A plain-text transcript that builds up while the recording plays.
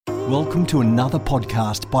Welcome to another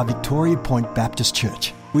podcast by Victoria Point Baptist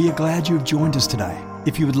Church. We are glad you have joined us today.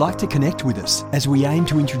 If you would like to connect with us as we aim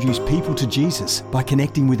to introduce people to Jesus by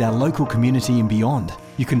connecting with our local community and beyond,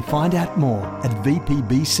 you can find out more at vpbc.com.au.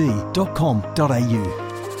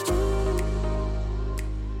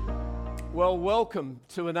 Well, welcome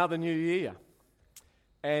to another new year.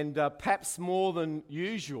 And perhaps more than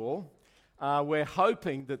usual, we're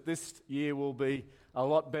hoping that this year will be a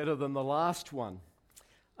lot better than the last one.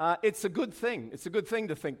 It's a good thing. It's a good thing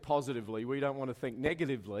to think positively. We don't want to think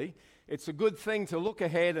negatively. It's a good thing to look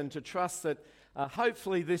ahead and to trust that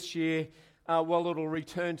hopefully this year, it'll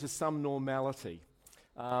return to some normality,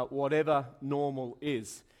 whatever normal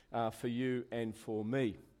is for you and for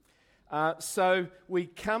me. So we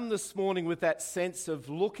come this morning with that sense of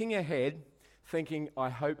looking ahead, thinking, I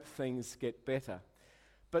hope things get better.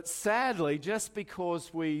 But sadly, just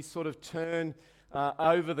because we sort of turn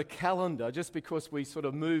over the calendar, just because we sort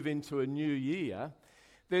of move into a new year,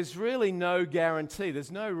 there's really no guarantee,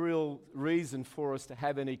 there's no real reason for us to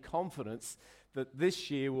have any confidence that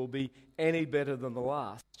this year will be any better than the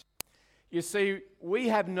last. You see, we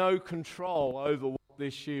have no control over what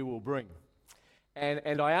this year will bring.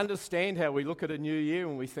 And I understand how we look at a new year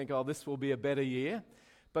and we think, oh, this will be a better year.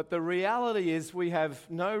 But the reality is we have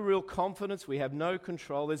no real confidence, we have no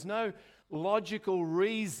control, there's no logical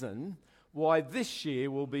reason why this year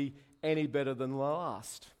will be any better than the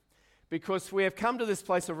last. Because we have come to this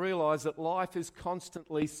place to realize that life is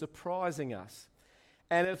constantly surprising us.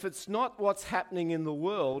 And if it's not what's happening in the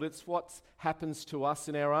world, it's what happens to us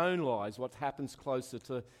in our own lives, what happens closer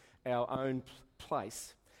to our own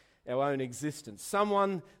place, our own existence.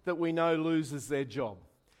 Someone that we know loses their job.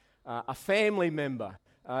 A family member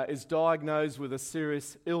is diagnosed with a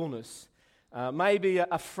serious illness. Maybe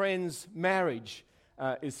a friend's marriage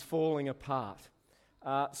is falling apart.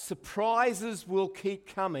 Surprises will keep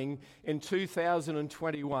coming in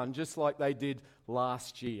 2021, just like they did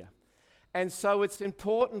last year. And so it's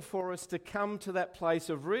important for us to come to that place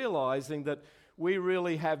of realizing that we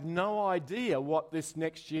really have no idea what this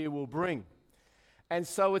next year will bring. And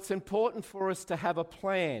so it's important for us to have a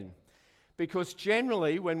plan, because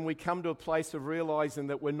generally when we come to a place of realizing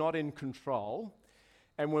that we're not in control,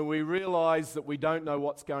 and when we realize that we don't know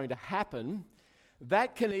what's going to happen,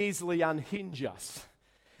 that can easily unhinge us.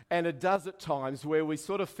 And it does at times, where we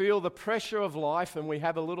sort of feel the pressure of life and we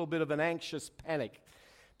have a little bit of an anxious panic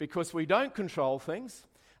because we don't control things,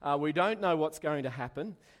 we don't know what's going to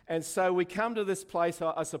happen, and so we come to this place,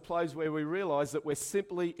 I suppose, where we realize that we're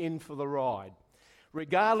simply in for the ride.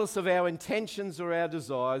 Regardless of our intentions or our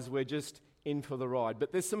desires, we're just in for the ride.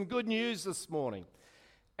 But there's some good news this morning,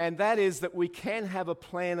 and that is that we can have a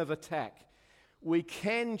plan of attack. We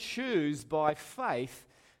can choose by faith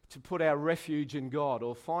to put our refuge in God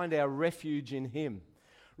or find our refuge in Him.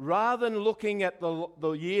 Rather than looking at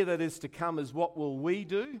the year that is to come as what will we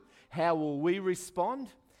do, how will we respond,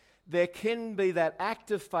 there can be that act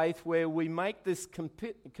of faith where we make this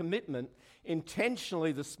commitment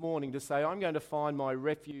intentionally this morning to say, I'm going to find my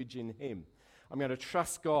refuge in Him. I'm going to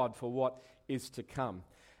trust God for what is to come.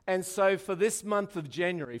 And so for this month of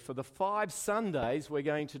January, for the 5 Sundays, we're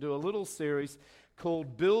going to do a little series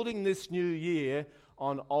called Building This New Year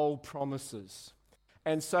on Old Promises.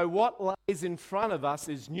 And so what lays in front of us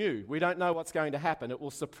is new. We don't know what's going to happen. It will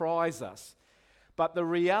surprise us. But the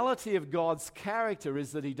reality of God's character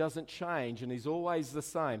is that He doesn't change and He's always the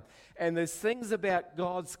same. And there's things about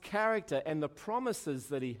God's character and the promises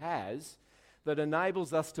that He has that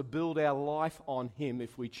enables us to build our life on Him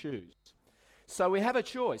if we choose. So we have a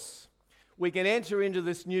choice. We can enter into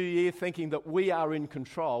this new year thinking that we are in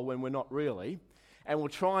control when we're not really, and we're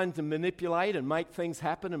trying to manipulate and make things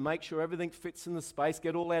happen and make sure everything fits in the space,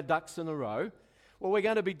 get all our ducks in a row. Well, we're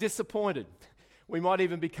going to be disappointed. We might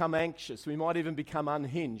even become anxious. We might even become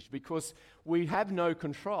unhinged because we have no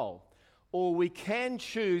control. Or we can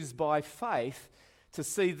choose by faith to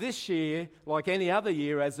see this year, like any other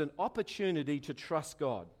year, as an opportunity to trust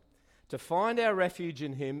God, to find our refuge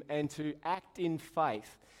in Him and to act in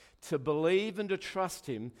faith, to believe and to trust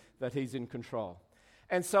Him that He's in control.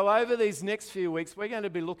 And so over these next few weeks, we're going to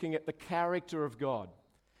be looking at the character of God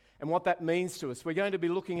and what that means to us. We're going to be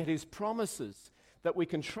looking at His promises that we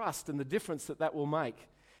can trust and the difference that that will make.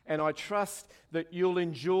 And I trust that you'll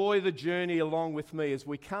enjoy the journey along with me as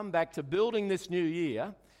we come back to building this new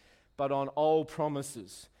year, but on old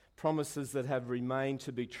promises, promises that have remained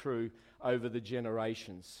to be true over the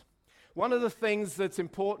generations. One of the things that's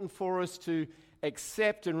important for us to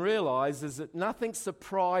accept and realize is that nothing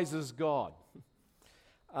surprises God.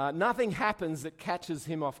 Nothing happens that catches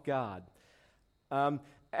Him off guard.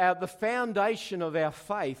 The foundation of our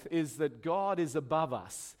faith is that God is above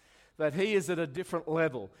us, that he is at a different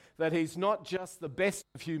level, that he's not just the best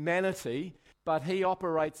of humanity, but he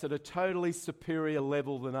operates at a totally superior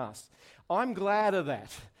level than us. I'm glad of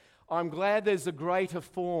that. I'm glad there's a greater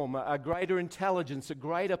form, a greater intelligence, a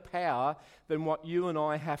greater power than what you and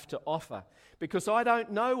I have to offer. Because I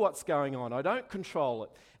don't know what's going on. I don't control it.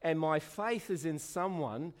 And my faith is in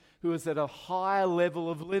someone who is at a higher level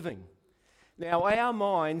of living. Now, our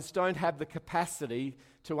minds don't have the capacity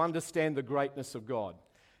to understand the greatness of God.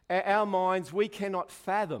 Our minds, we cannot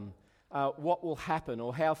fathom what will happen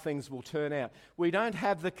or how things will turn out. We don't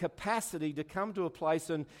have the capacity to come to a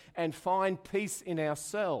place and find peace in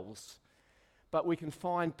ourselves, but we can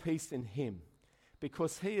find peace in Him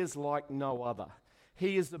because He is like no other.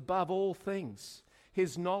 He is above all things.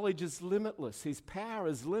 His knowledge is limitless. His power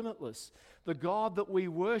is limitless. The God that we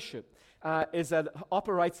worship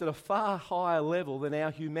operates at a far higher level than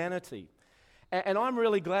our humanity. And I'm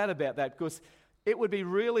really glad about that because it would be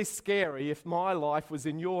really scary if my life was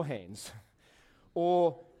in your hands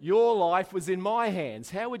or your life was in my hands.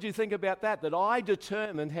 How would you think about that? That I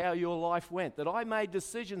determined how your life went, that I made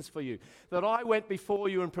decisions for you, that I went before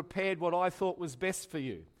you and prepared what I thought was best for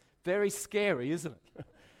you. Very scary, isn't it?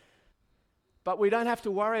 But we don't have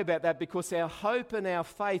to worry about that because our hope and our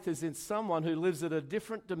faith is in someone who lives at a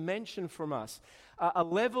different dimension from us, a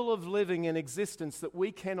level of living and existence that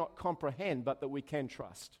we cannot comprehend but that we can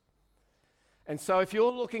trust. And so if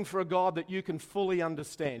you're looking for a God that you can fully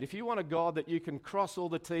understand, if you want a God that you can cross all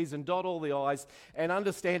the T's and dot all the I's and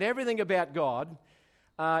understand everything about God,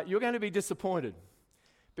 you're going to be disappointed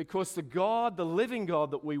because the God, the living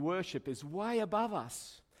God that we worship is way above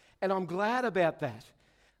us. And I'm glad about that.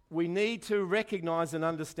 We need to recognize and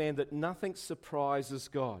understand that nothing surprises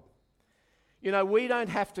God. You know, we don't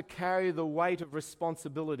have to carry the weight of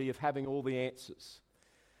responsibility of having all the answers.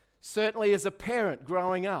 Certainly as a parent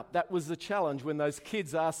growing up, that was the challenge when those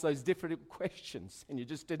kids asked those different questions and you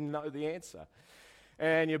just didn't know the answer.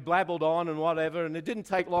 And you blabbled on and whatever, and it didn't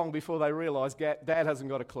take long before they realised Dad hasn't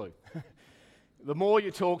got a clue. The more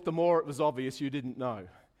you talked, the more it was obvious you didn't know.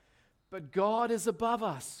 But God is above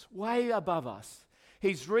us, way above us.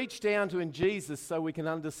 He's reached down to in Jesus so we can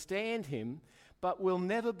understand Him, but we'll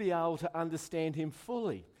never be able to understand Him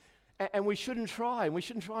fully. And we shouldn't try. And we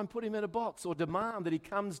shouldn't try and put Him in a box or demand that He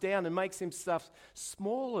comes down and makes Himself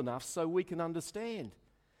small enough so we can understand.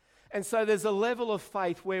 And so there's a level of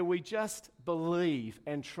faith where we just believe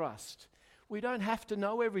and trust. We don't have to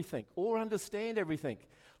know everything or understand everything.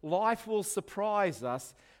 Life will surprise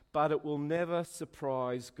us, but it will never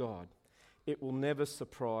surprise God. It will never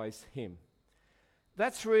surprise Him.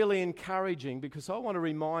 That's really encouraging because I want to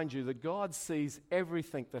remind you that God sees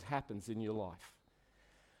everything that happens in your life.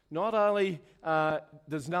 Not only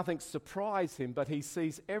does nothing surprise Him, but He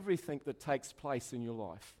sees everything that takes place in your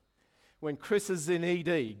life. When Chris is in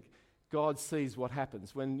ED, God sees what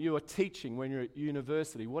happens. When you are teaching, when you're at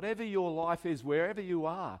university, whatever your life is, wherever you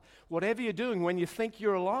are, whatever you're doing, when you think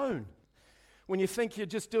you're alone, when you think you're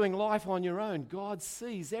just doing life on your own, God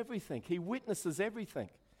sees everything. He witnesses everything.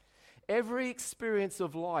 Every experience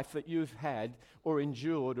of life that you've had or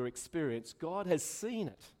endured or experienced, God has seen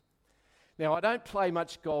it. Now, I don't play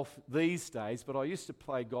much golf these days, but I used to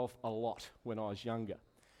play golf a lot when I was younger.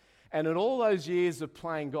 And in all those years of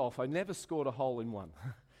playing golf, I never scored a hole in one.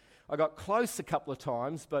 I got close a couple of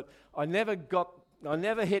times, but I never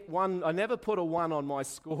hit one, I never put a 1 on my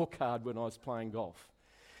scorecard when I was playing golf.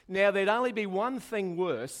 Now, there'd only be one thing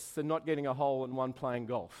worse than not getting a hole in one playing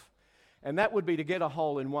golf. And that would be to get a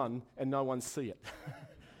hole in one and no one see it,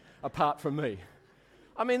 apart from me.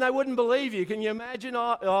 I mean, they wouldn't believe you. Can you imagine?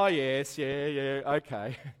 Oh yes, yeah,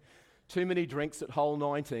 okay. Too many drinks at hole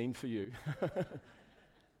 19 for you.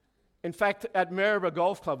 In fact, at Maryborough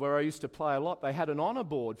Golf Club, where I used to play a lot, they had an honour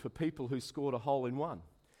board for people who scored a hole in one.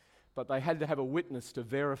 But they had to have a witness to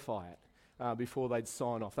verify it before they'd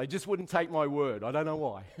sign off. They just wouldn't take my word. I don't know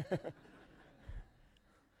why.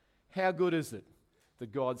 How good is it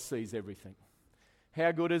that God sees everything?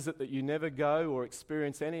 How good is it that you never go or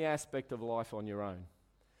experience any aspect of life on your own?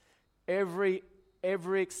 Every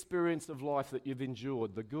experience of life that you've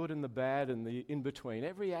endured, the good and the bad and the in-between,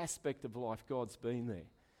 every aspect of life, God's been there.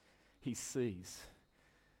 He sees.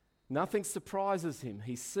 Nothing surprises Him.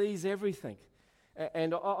 He sees everything.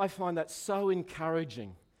 And I find that so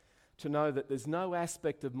encouraging to know that there's no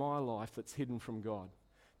aspect of my life that's hidden from God.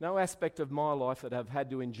 No aspect of my life that I've had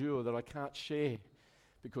to endure that I can't share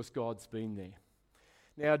because God's been there.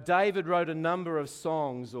 Now, David wrote a number of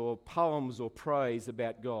songs or poems or praise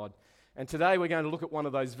about God. And today we're going to look at one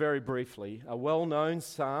of those very briefly, a well-known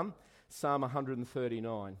psalm, Psalm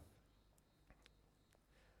 139.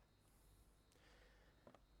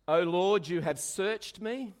 O Lord, you have searched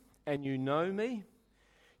me and you know me.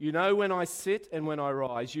 You know when I sit and when I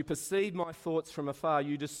rise. You perceive my thoughts from afar.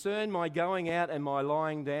 You discern my going out and my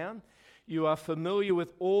lying down. You are familiar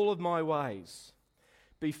with all of my ways.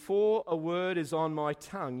 Before a word is on my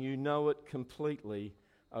tongue, you know it completely,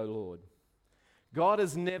 O Lord. God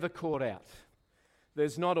is never caught out.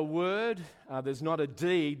 There's not a word, there's not a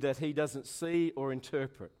deed that he doesn't see or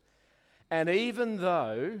interpret. And even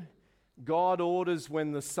though God orders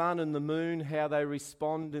when the sun and the moon, how they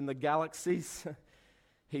respond in the galaxies,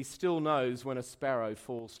 he still knows when a sparrow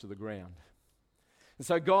falls to the ground. And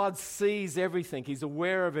so God sees everything. He's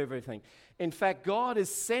aware of everything. In fact, God is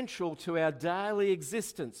central to our daily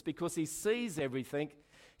existence because he sees everything.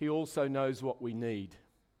 He also knows what we need.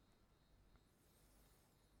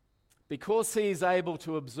 Because he is able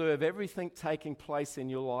to observe everything taking place in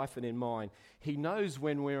your life and in mine, he knows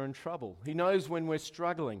when we're in trouble. He knows when we're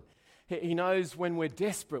struggling. He knows when we're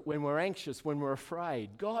desperate, when we're anxious, when we're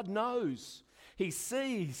afraid. God knows. He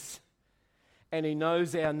sees. And he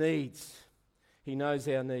knows our needs. He knows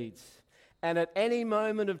our needs. And at any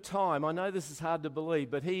moment of time, I know this is hard to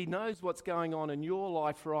believe, but he knows what's going on in your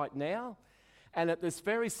life right now. And at this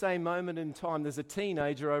very same moment in time, there's a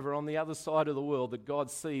teenager over on the other side of the world that God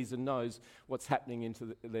sees and knows what's happening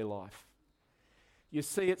into their life. You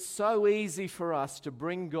see, it's so easy for us to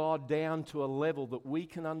bring God down to a level that we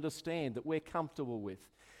can understand, that we're comfortable with.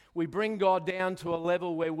 We bring God down to a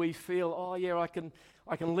level where we feel, oh yeah, I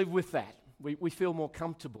can live with that. We feel more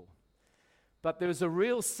comfortable. But there's a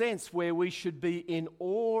real sense where we should be in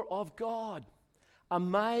awe of God,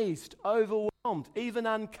 amazed, overwhelmed, even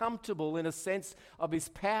uncomfortable in a sense of his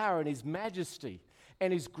power and his majesty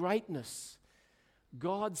and his greatness.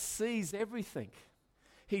 God sees everything.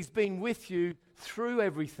 He's been with you through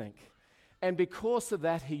everything. And because of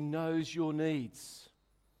that, he knows your needs.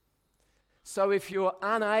 So if you're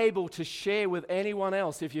unable to share with anyone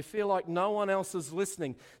else, if you feel like no one else is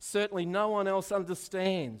listening, certainly no one else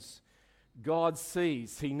understands, God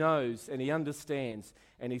sees, he knows, and he understands,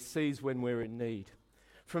 and he sees when we're in need.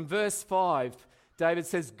 From verse 5, David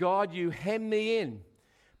says, God, you hem me in,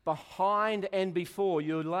 behind and before.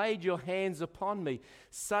 You laid your hands upon me.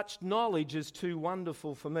 Such knowledge is too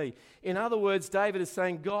wonderful for me. In other words, David is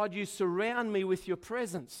saying, God, you surround me with your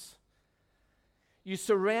presence. You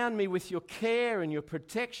surround me with your care and your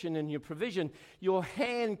protection and your provision. Your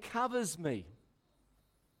hand covers me.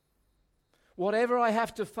 Whatever I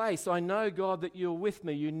have to face, I know, God, that you're with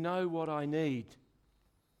me. You know what I need.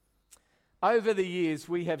 Over the years,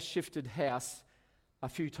 we have shifted house a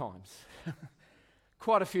few times,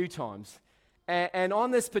 quite a few times. And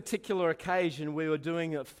on this particular occasion, we were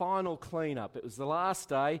doing a final cleanup. It was the last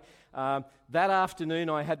day. That afternoon,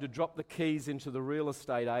 I had to drop the keys into the real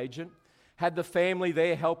estate agent, had the family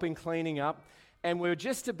there helping cleaning up, and we were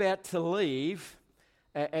just about to leave.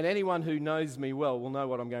 And anyone who knows me well will know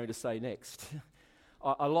what I'm going to say next.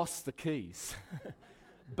 I lost the keys.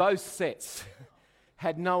 Both sets.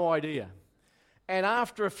 Had no idea. And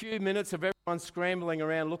after a few minutes of everyone scrambling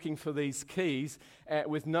around looking for these keys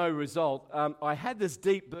with no result, I had this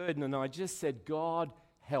deep burden and I just said, God,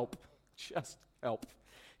 help. Just help.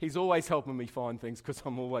 He's always helping me find things because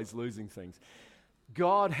I'm always losing things.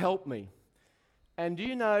 God, help me. And do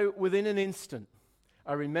you know, within an instant,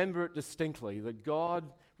 I remember it distinctly, that God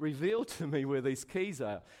revealed to me where these keys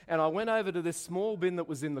are. And I went over to this small bin that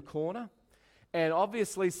was in the corner, and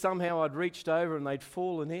obviously somehow I'd reached over and they'd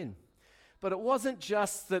fallen in. But it wasn't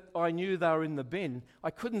just that I knew they were in the bin. I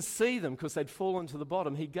couldn't see them because they'd fallen to the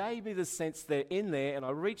bottom. He gave me the sense they're in there, and I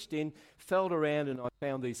reached in, felt around, and I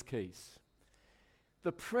found these keys.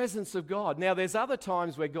 The presence of God. Now, there's other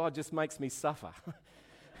times where God just makes me suffer.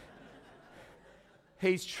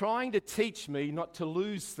 He's trying to teach me not to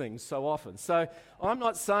lose things so often. So I'm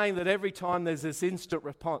not saying that every time there's this instant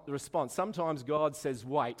response. Sometimes God says,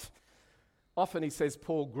 wait. Often he says,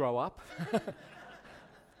 Paul, grow up.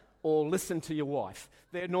 Or listen to your wife.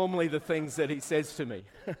 They're normally the things that he says to me.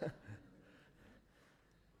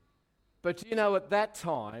 But you know, at that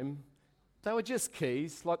time, they were just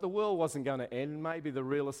keys. Like the world wasn't going to end. Maybe the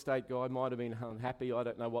real estate guy might have been unhappy. I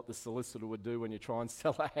don't know what the solicitor would do when you try and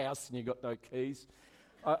sell a house and you've got no keys.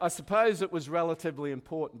 I suppose it was relatively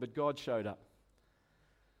important, but God showed up.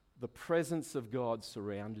 The presence of God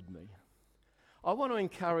surrounded me. I want to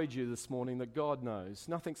encourage you this morning that God knows.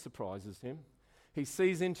 Nothing surprises him. He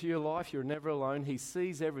sees into your life. You're never alone. He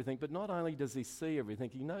sees everything. But not only does he see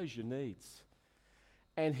everything, he knows your needs.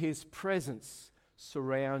 And his presence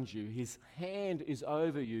surrounds you. His hand is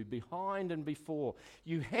over you, behind and before.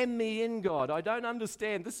 You hem me in, God. I don't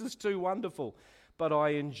understand. This is too wonderful. But I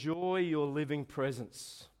enjoy your living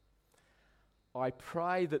presence. I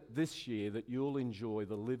pray that this year that you'll enjoy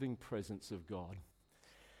the living presence of God,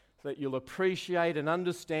 that you'll appreciate and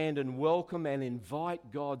understand and welcome and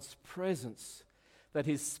invite God's presence, that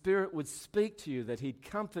His Spirit would speak to you, that He'd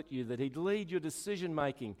comfort you, that He'd lead your decision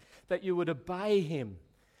making, that you would obey Him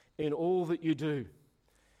in all that you do.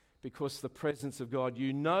 Because the presence of God,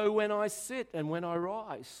 you know when I sit and when I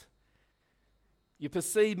rise. You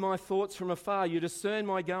perceive my thoughts from afar. You discern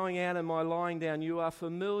my going out and my lying down. You are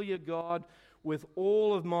familiar, God, with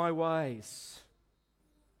all of my ways.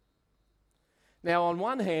 Now, on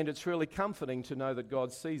one hand, it's really comforting to know that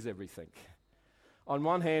God sees everything. On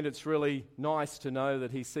one hand, it's really nice to know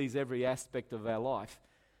that He sees every aspect of our life.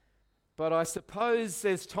 But I suppose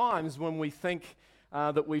there's times when we think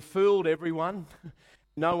that we fooled everyone,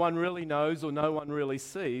 no one really knows or no one really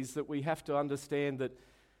sees, that we have to understand that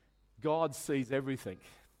God sees everything.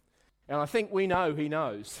 And I think we know He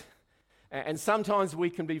knows. And sometimes we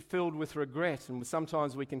can be filled with regret, and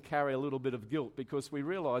sometimes we can carry a little bit of guilt because we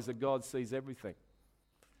realize that God sees everything.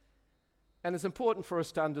 And it's important for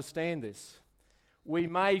us to understand this. We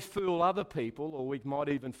may fool other people, or we might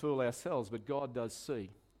even fool ourselves, but God does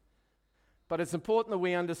see. But it's important that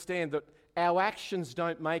we understand that our actions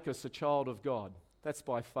don't make us a child of God. That's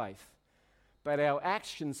by faith. But our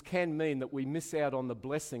actions can mean that we miss out on the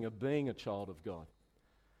blessing of being a child of God.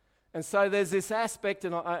 And so there's this aspect,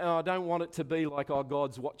 and I don't want it to be like, oh,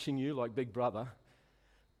 God's watching you like Big Brother.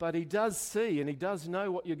 But He does see and He does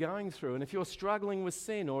know what you're going through. And if you're struggling with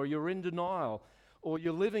sin, or you're in denial, or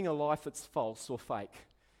you're living a life that's false or fake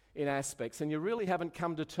in aspects, and you really haven't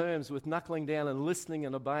come to terms with knuckling down and listening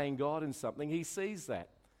and obeying God in something, He sees that.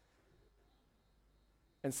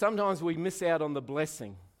 And sometimes we miss out on the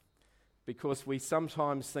blessing because we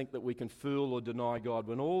sometimes think that we can fool or deny God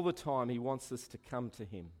when all the time He wants us to come to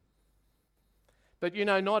Him. But you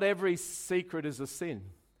know, not every secret is a sin.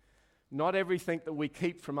 Not everything that we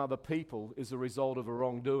keep from other people is a result of a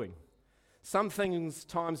wrongdoing. Some things,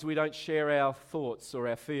 times we don't share our thoughts or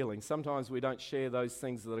our feelings. Sometimes we don't share those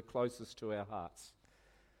things that are closest to our hearts.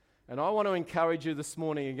 And I want to encourage you this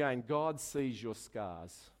morning again, God sees your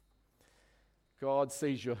scars. God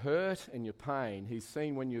sees your hurt and your pain. He's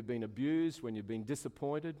seen when you've been abused, when you've been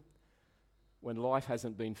disappointed, when life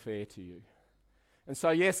hasn't been fair to you. And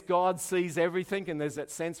so, yes, God sees everything, and there's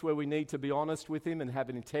that sense where we need to be honest with Him and have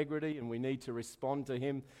an integrity, and we need to respond to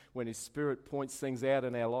Him when His Spirit points things out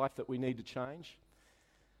in our life that we need to change.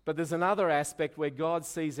 But there's another aspect where God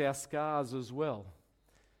sees our scars as well.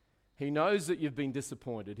 He knows that you've been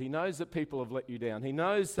disappointed. He knows that people have let you down. He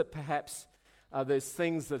knows that perhaps there's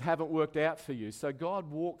things that haven't worked out for you. So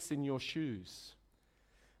God walks in your shoes.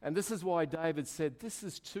 And this is why David said, this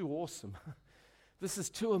is too awesome. This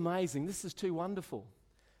is too amazing. This is too wonderful.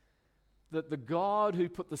 That the God who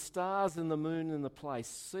put the stars and the moon in the place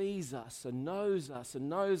sees us and knows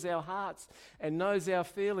our hearts and knows our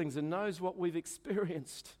feelings and knows what we've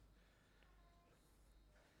experienced.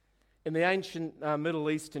 In the ancient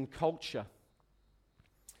Middle Eastern culture,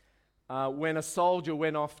 when a soldier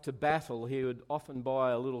went off to battle, he would often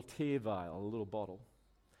buy a little tear vial, a little bottle.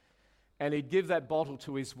 And he'd give that bottle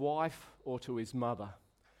to his wife or to his mother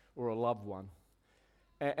or a loved one.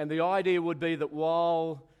 And the idea would be that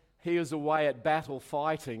while he was away at battle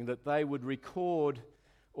fighting, that they would record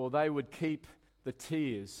or they would keep the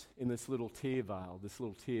tears in this little tear vial, this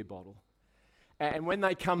little tear bottle. And when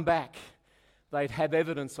they come back, they'd have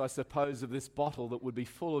evidence, I suppose, of this bottle that would be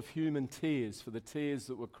full of human tears for the tears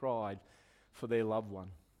that were cried for their loved one.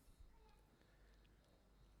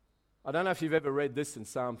 I don't know if you've ever read this in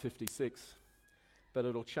Psalm 56, but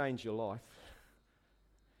it'll change your life.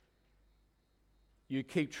 You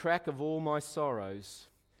keep track of all my sorrows.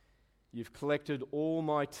 You've collected all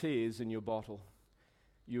my tears in your bottle.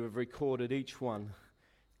 You have recorded each one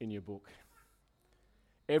in your book.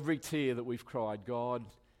 Every tear that we've cried, God,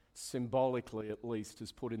 symbolically at least,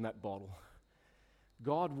 has put in that bottle.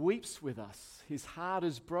 God weeps with us. His heart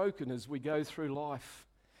is broken as we go through life.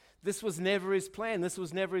 This was never His plan. This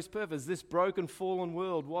was never His purpose. This broken, fallen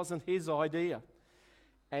world wasn't His idea.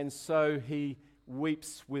 And so He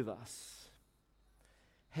weeps with us.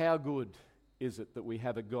 How good is it that we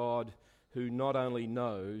have a God who not only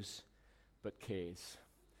knows, but cares.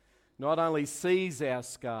 Not only sees our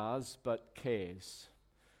scars, but cares.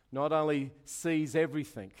 Not only sees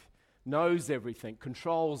everything, knows everything,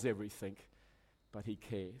 controls everything, but He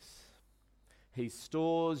cares. He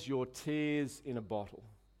stores your tears in a bottle.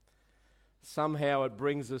 Somehow it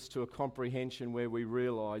brings us to a comprehension where we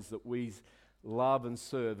realize that we love and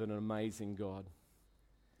serve an amazing God.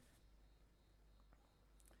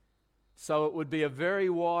 So it would be a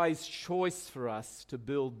very wise choice for us to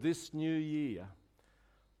build this new year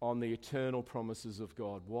on the eternal promises of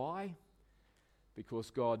God. Why? Because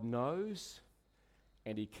God knows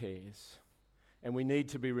and He cares. And we need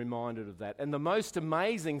to be reminded of that. And the most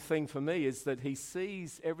amazing thing for me is that He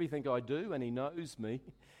sees everything I do and He knows me,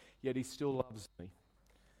 yet He still loves me.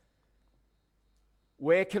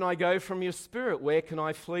 Where can I go from your spirit? Where can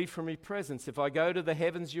I flee from your presence? If I go to the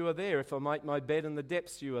heavens, you are there. If I make my bed in the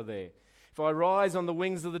depths, you are there. If I rise on the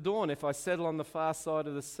wings of the dawn, if I settle on the far side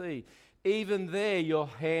of the sea, even there your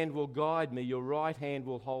hand will guide me, your right hand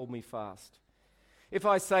will hold me fast. If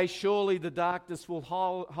I say, surely the darkness will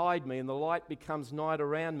hide me and the light becomes night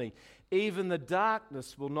around me, even the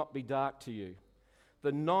darkness will not be dark to you.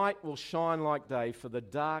 The night will shine like day, for the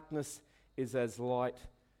darkness is as light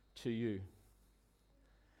to you.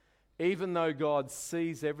 Even though God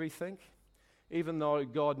sees everything, even though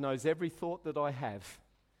God knows every thought that I have,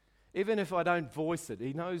 even if I don't voice it,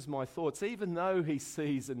 He knows my thoughts. Even though He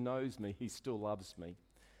sees and knows me, He still loves me.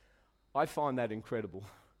 I find that incredible.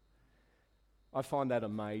 I find that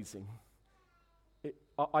amazing.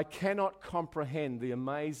 I cannot comprehend the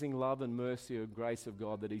amazing love and mercy and grace of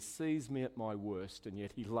God, that He sees me at my worst and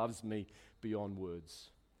yet He loves me beyond words.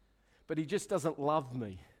 But He just doesn't love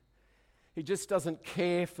me. He just doesn't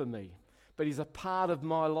care for me, but He's a part of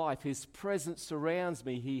my life. His presence surrounds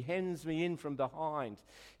me. He hems me in from behind.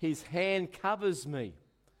 His hand covers me.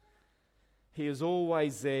 He is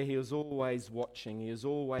always there. He is always watching. He is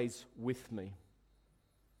always with me.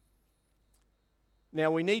 Now,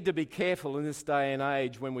 we need to be careful in this day and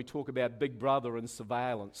age when we talk about Big Brother and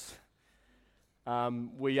surveillance.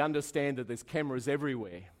 We understand that there's cameras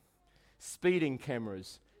everywhere, speeding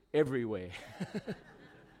cameras everywhere.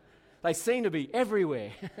 They seem to be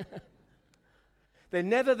everywhere. They're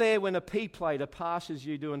never there when a P-plater passes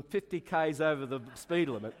you doing 50 k's over the speed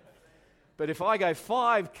limit. But if I go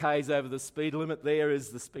 5 k's over the speed limit, there is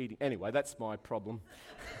the speeding. Anyway, that's my problem.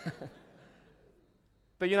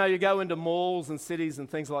 But you go into malls and cities and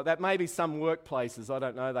things like that. Maybe some workplaces, I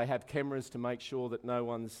don't know, they have cameras to make sure that no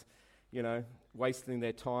one's, wasting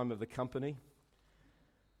their time of the company.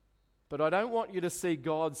 But I don't want you to see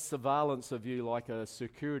God's surveillance of you like a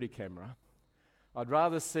security camera. I'd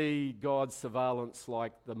rather see God's surveillance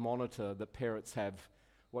like the monitor that parents have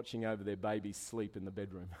watching over their baby's sleep in the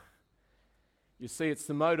bedroom. You see, it's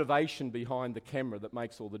the motivation behind the camera that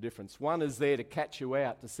makes all the difference. One is there to catch you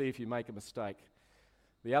out to see if you make a mistake.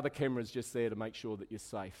 The other camera is just there to make sure that you're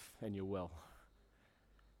safe and you're well.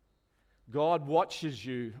 God watches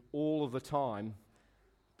you all of the time,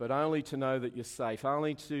 but only to know that you're safe,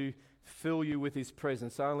 only to fill you with His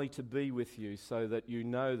presence, only to be with you so that you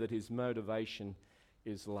know that His motivation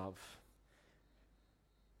is love.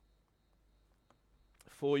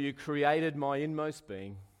 For you created my inmost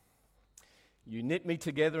being. You knit me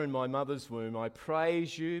together in my mother's womb. I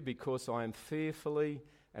praise you because I am fearfully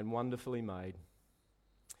and wonderfully made.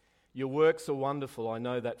 Your works are wonderful, I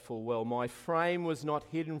know that full well. My frame was not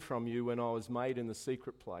hidden from you when I was made in the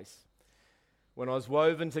secret place. When I was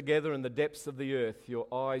woven together in the depths of the earth, your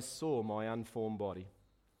eyes saw my unformed body.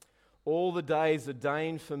 All the days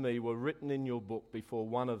ordained for me were written in your book before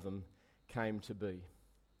one of them came to be.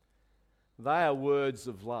 They are words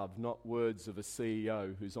of love, not words of a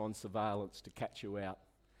CEO who's on surveillance to catch you out.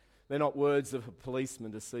 They're not words of a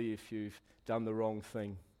policeman to see if you've done the wrong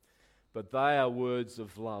thing. But they are words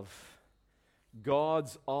of love.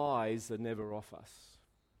 God's eyes are never off us.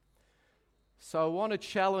 So I want to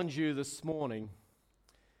challenge you this morning.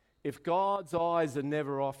 If God's eyes are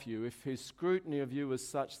never off you, if His scrutiny of you is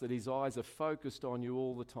such that His eyes are focused on you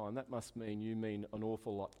all the time, that must mean you mean an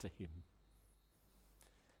awful lot to Him.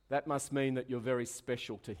 That must mean that you're very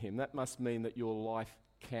special to Him. That must mean that your life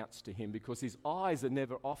counts to Him, because His eyes are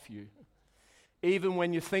never off you. Even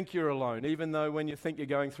when you think you're alone, even though when you think you're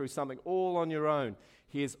going through something all on your own,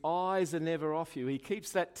 His eyes are never off you. He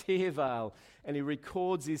keeps that tear veil and He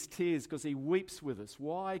records His tears because He weeps with us.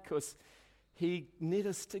 Why? Because He knit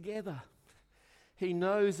us together. He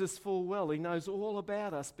knows us full well. He knows all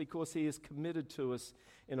about us because He is committed to us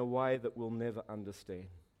in a way that we'll never understand.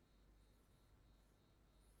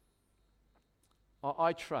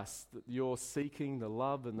 I trust that you're seeking the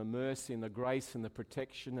love and the mercy and the grace and the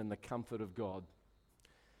protection and the comfort of God.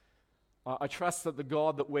 I trust that the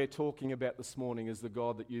God that we're talking about this morning is the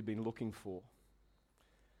God that you've been looking for.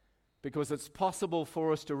 Because it's possible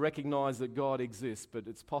for us to recognize that God exists, but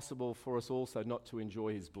it's possible for us also not to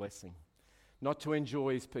enjoy His blessing, not to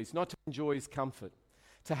enjoy His peace, not to enjoy His comfort,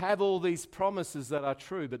 to have all these promises that are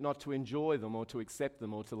true, but not to enjoy them or to accept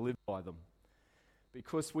them or to live by them.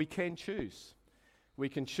 Because we can choose. We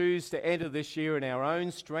can choose to enter this year in our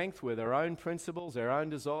own strength with our own principles, our own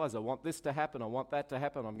desires. I want this to happen. I want that to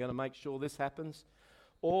happen. I'm going to make sure this happens.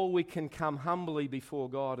 or we can come humbly before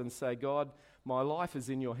God and say, God, my life is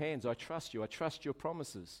in your hands. I trust you. I trust your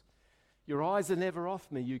promises. Your eyes are never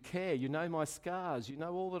off me. You care. You know my scars. You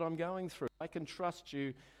know all that I'm going through. I can trust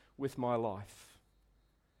you with my life.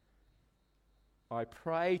 I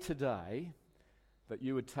pray today that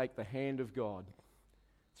you would take the hand of God.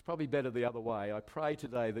 It's probably better the other way. I pray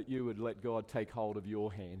today that you would let God take hold of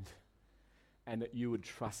your hand and that you would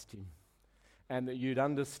trust him and that you'd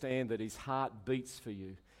understand that his heart beats for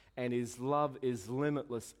you and his love is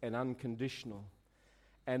limitless and unconditional.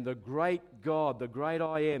 And the great God, the great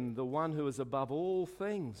I am, the one who is above all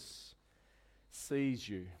things, sees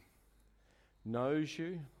you, knows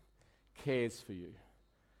you, cares for you.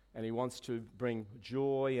 And he wants to bring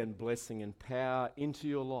joy and blessing and power into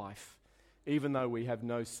your life, even though we have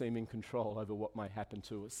no seeming control over what may happen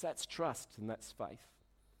to us. That's trust and that's faith.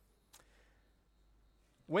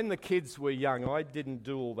 When the kids were young, I didn't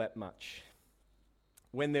do all that much.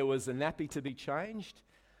 When there was a nappy to be changed,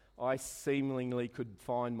 I seemingly could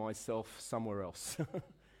find myself somewhere else.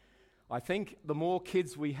 I think the more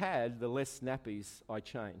kids we had, the less nappies I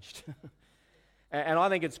changed. And I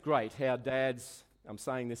think it's great how dads, I'm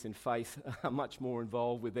saying this in faith, are much more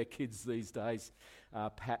involved with their kids these days,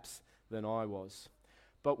 perhaps, than I was.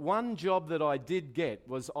 But one job that I did get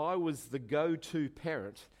was I was the go-to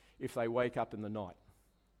parent if they wake up in the night.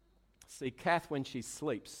 See, Kath, when she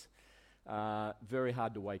sleeps, very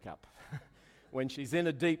hard to wake up. When she's in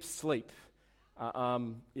a deep sleep, I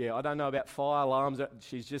don't know about fire alarms,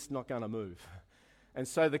 she's just not going to move. And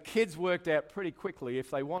so the kids worked out pretty quickly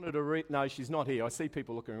if they wanted to no, she's not here. I see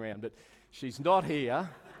people looking around, but she's not here.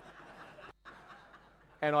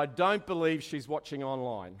 And I don't believe she's watching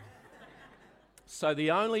online. So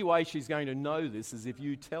the only way she's going to know this is if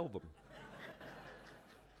you tell them.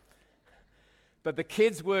 But the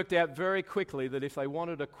kids worked out very quickly that if they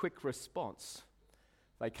wanted a quick response,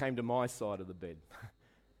 they came to my side of the bed.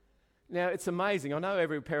 Now, it's amazing. I know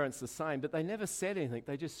every parent's the same, but they never said anything.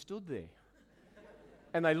 They just stood there.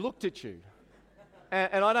 And they looked at you.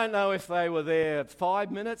 And I don't know if they were there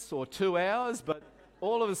 5 minutes or 2 hours, but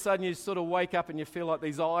all of a sudden you sort of wake up and you feel like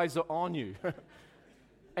these eyes are on you.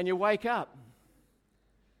 And you wake up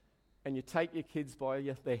and you take your kids by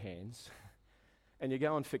their hands and you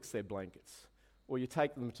go and fix their blankets, or you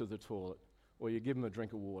take them to the toilet, or you give them a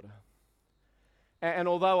drink of water. And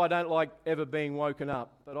although I don't like ever being woken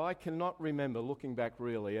up, but I cannot remember looking back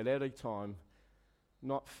really at any time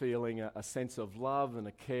not feeling a sense of love and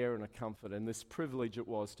a care and a comfort and this privilege it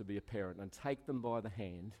was to be a parent and take them by the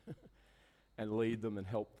hand and lead them and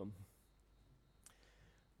help them.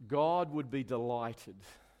 God would be delighted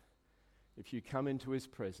if you come into his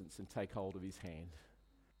presence and take hold of his hand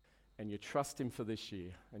and you trust him for this year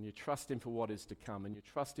and you trust him for what is to come and you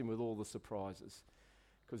trust him with all the surprises,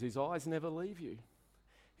 because his eyes never leave you.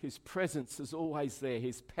 His presence is always there.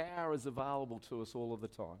 His power is available to us all of the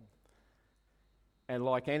time. And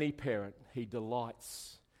like any parent, he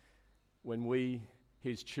delights when we,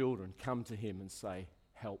 his children, come to him and say,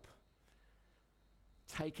 help.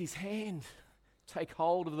 Take his hand. Take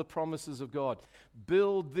hold of the promises of God.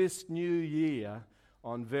 Build this new year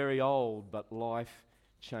on very old but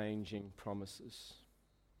life-changing promises.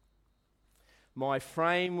 My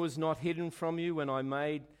frame was not hidden from you when I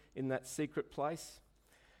made in that secret place.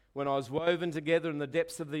 When I was woven together in the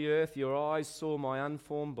depths of the earth, your eyes saw my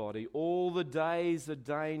unformed body. All the days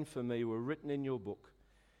ordained for me were written in your book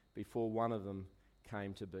before one of them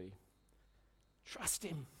came to be. Trust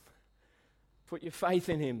him. Put your faith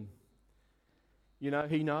in him. You know,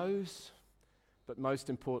 he knows, but most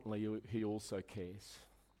importantly, he also cares.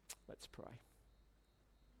 Let's pray.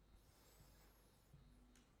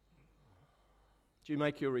 Do you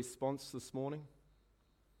make your response this morning?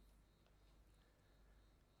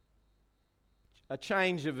 A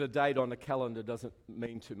change of a date on a calendar doesn't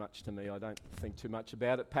mean too much to me. I don't think too much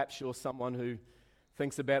about it. Perhaps you're someone who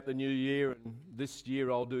thinks about the new year and this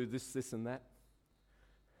year I'll do this, this and that.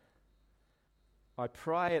 I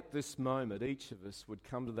pray at this moment each of us would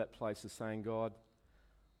come to that place of saying, God,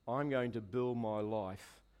 I'm going to build my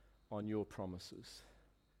life on your promises.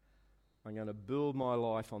 I'm going to build my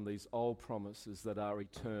life on these old promises that are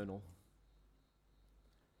eternal.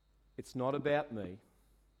 It's not about me.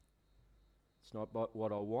 It's not about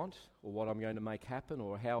what I want or what I'm going to make happen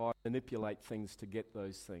or how I manipulate things to get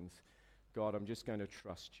those things. God, I'm just going to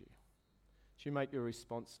trust you. Do you make your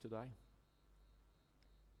response today?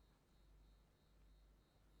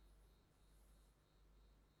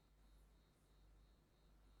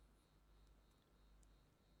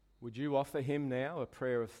 Would you offer him now a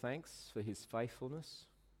prayer of thanks for his faithfulness,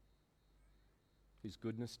 his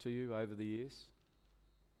goodness to you over the years?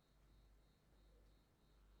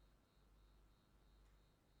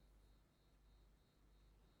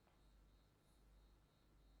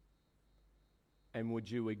 And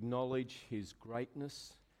would you acknowledge his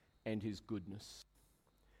greatness and his goodness?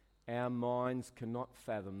 Our minds cannot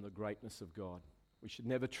fathom the greatness of God. We should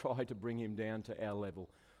never try to bring him down to our level.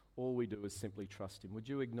 All we do is simply trust him. Would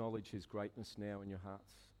you acknowledge his greatness now in your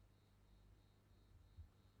hearts?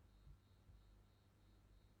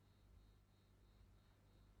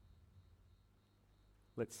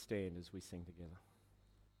 Let's stand as we sing together.